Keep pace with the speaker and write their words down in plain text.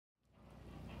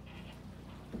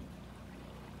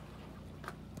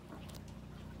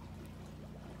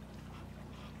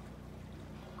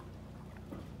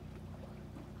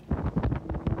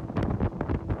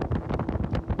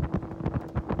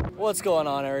What's going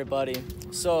on, everybody?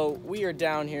 So we are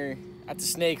down here at the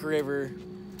Snake River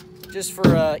just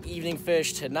for evening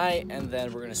fish tonight, and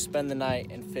then we're gonna spend the night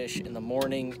and fish in the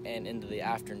morning and into the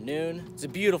afternoon. It's a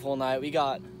beautiful night. We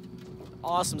got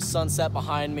awesome sunset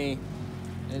behind me,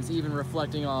 and it's even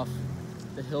reflecting off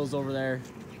the hills over there.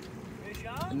 Fish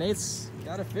on? And Nate's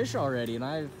got a fish already, and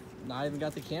I've not even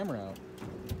got the camera out.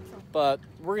 But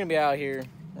we're gonna be out here.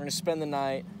 We're gonna spend the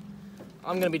night.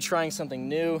 I'm gonna be trying something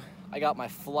new. I got my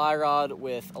fly rod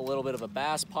with a little bit of a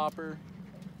bass popper.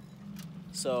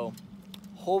 So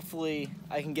hopefully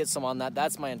I can get some on that.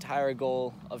 That's my entire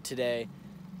goal of today,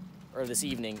 or this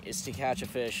evening, is to catch a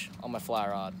fish on my fly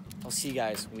rod. I'll see you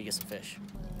guys when we get some fish.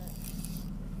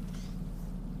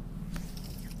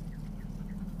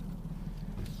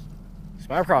 So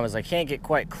my problem is I can't get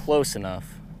quite close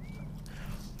enough.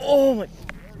 Oh my.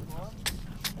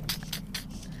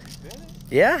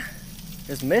 Yeah,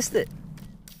 just missed it.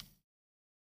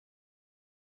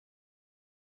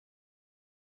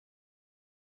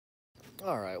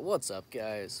 All right, what's up,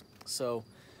 guys? So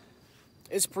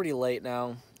it's pretty late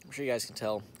now. I'm sure you guys can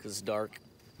tell because it's dark.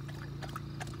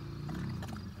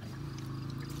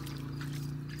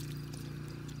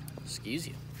 Excuse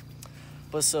you.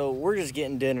 But so we're just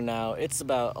getting dinner now. It's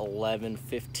about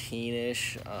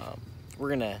 11:15-ish. We're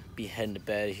gonna be heading to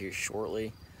bed here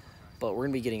shortly, but we're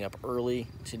gonna be getting up early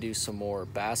to do some more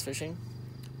bass fishing.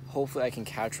 Hopefully I can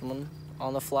catch one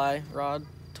on the fly rod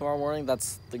tomorrow morning.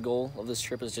 That's the goal of this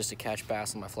trip, is just to catch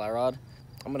bass on my fly rod.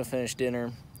 I'm gonna finish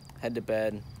dinner, head to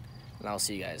bed, and I'll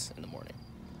see you guys in the morning.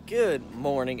 Good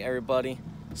morning, everybody.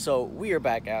 So we are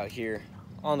back out here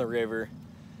on the river.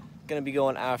 Gonna be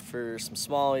going after some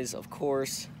smallies, of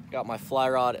course. Got my fly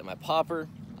rod and my popper.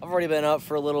 I've already been up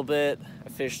for a little bit. I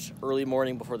fished early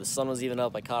morning before the sun was even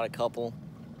up. I caught a couple,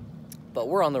 but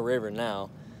we're on the river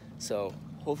now. So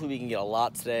hopefully we can get a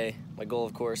lot today. My goal,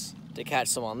 of course, to catch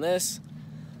some on this.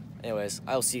 Anyways,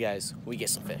 I'll see you guys when we get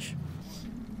some fish.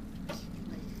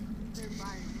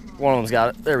 One of them's got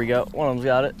it. There we go. One of them's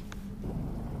got it.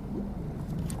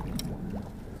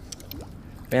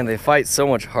 Man, they fight so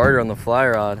much harder on the fly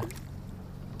rod.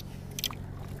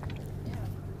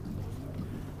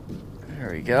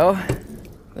 There we go.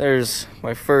 There's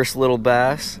my first little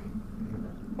bass.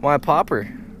 My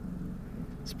popper.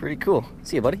 It's pretty cool.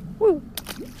 See you, buddy. Woo!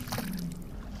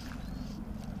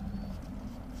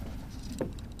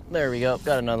 There we go.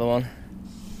 Got another one.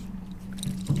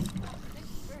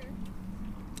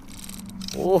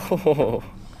 Whoa.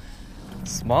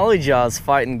 Smallie Jaw's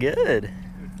fighting good.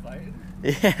 Fighting?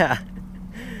 Yeah.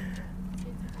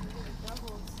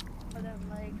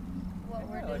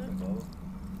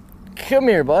 Come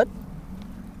here, bud.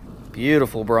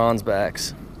 Beautiful bronze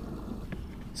backs.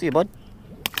 See you, bud.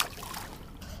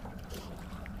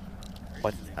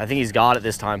 What? I think he's got it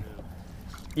this time.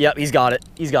 Yep, he's got it.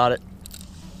 He's got it.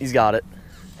 He's got it.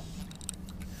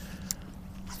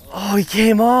 Oh, he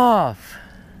came off.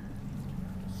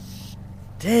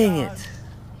 Dang it.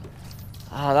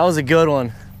 Oh, that was a good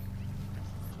one.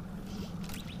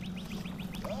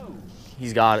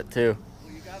 He's got it too.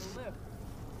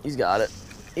 He's got it.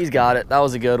 He's got it. That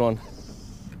was a good one.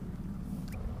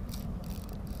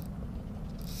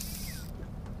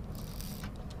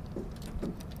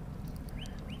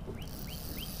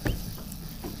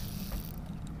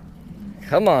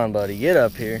 Come on, buddy, get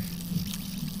up here.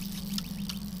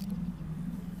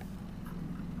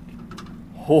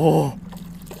 Oh,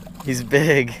 he's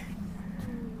big.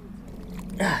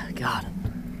 Got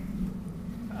him.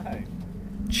 Hi.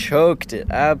 Choked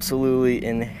it, absolutely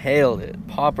inhaled it.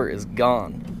 Popper is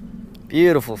gone.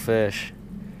 Beautiful fish.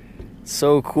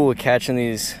 So cool catching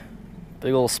these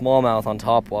big old smallmouth on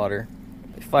top water.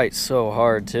 They fight so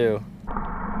hard too.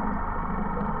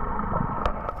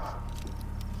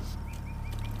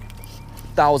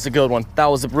 That was a good one. That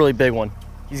was a really big one.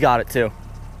 He's got it too.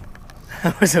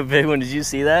 That was a big one. Did you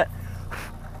see that?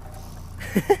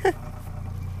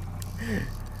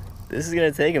 This is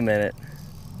gonna take a minute.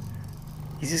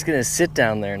 He's just gonna sit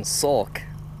down there and sulk.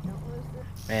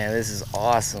 Man, this is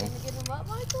awesome. Can you get him up,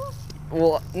 Michael?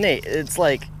 Well, Nate, it's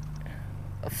like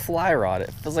a fly rod.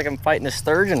 It feels like I'm fighting a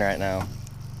sturgeon right now.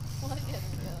 Look at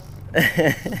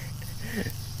him.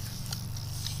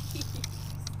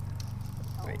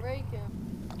 I'll break him.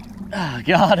 Ah,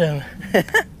 got him.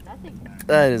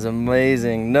 That is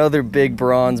amazing. Another big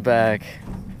bronze back.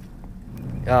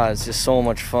 God, it's just so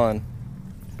much fun.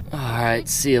 All right,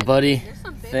 see ya, buddy.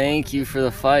 Thank you for the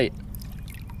fight.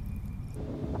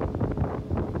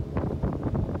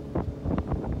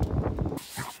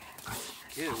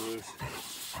 Get it loose.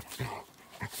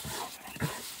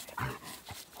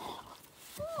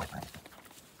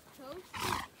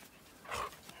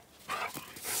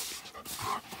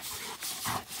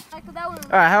 that was.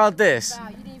 All right, how about this? Wow,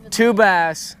 you didn't even 2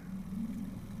 bass.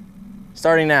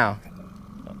 Starting now.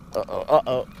 Uh-oh,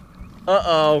 uh-oh.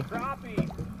 Uh-oh. Crappie.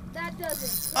 That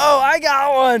doesn't Oh, I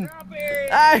got one.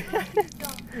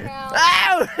 Crappie. count.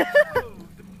 Ow!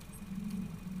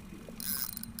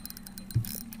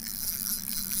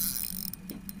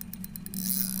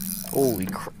 Holy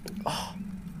crap. Oh.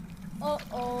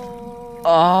 Uh-oh.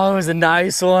 Oh, it was a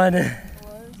nice one. Was.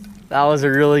 That was a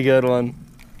really good one.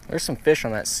 There's some fish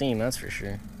on that seam, that's for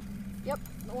sure. Yep,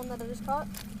 the one that I just caught.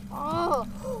 Oh,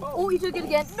 oh, he took it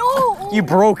again. No! Oh. You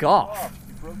broke off. Oh,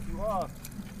 he broke you off.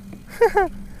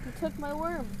 He took my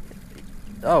worm.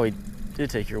 Oh, he did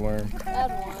take your worm. That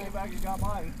Came one. back and got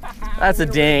mine. That's a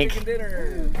We're dink. making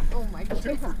dinner. Oh my god.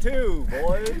 2 for 2,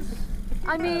 boys.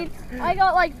 I mean, I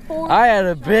got like 4. I had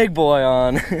a big boy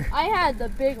on. I had the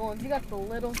big ones. You got the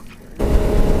little.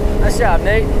 Nice job,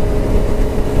 Nate.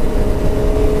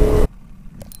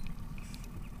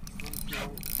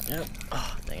 Yep.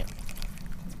 Oh, dang it.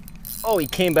 Oh, he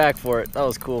came back for it. That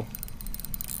was cool.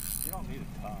 You don't need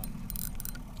a ton.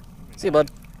 See you, bud.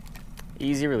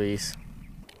 Easy release.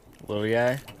 Little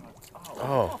guy.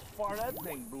 Oh. How far that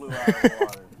thing blew out of the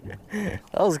water.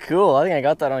 That was cool. I think I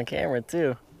got that on camera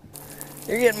too.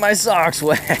 You're getting my socks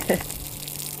wet.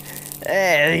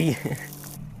 Hey.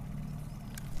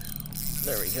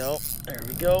 There we go. There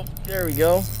we go. There we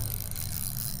go.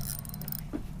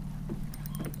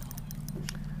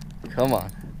 Come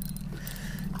on.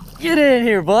 Get in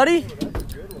here, buddy. Oh,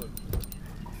 that's a good one.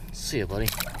 See ya, buddy.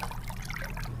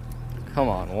 Come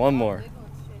on, one more.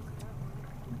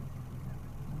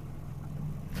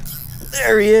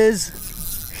 There he is.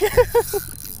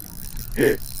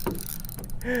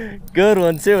 Good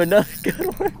one too, another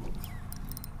good one.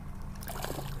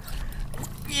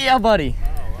 Yeah, buddy. Oh,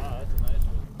 wow, that's a nice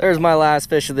one. There's my last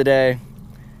fish of the day.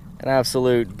 An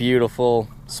absolute beautiful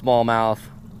smallmouth.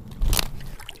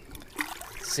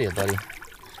 See ya, buddy.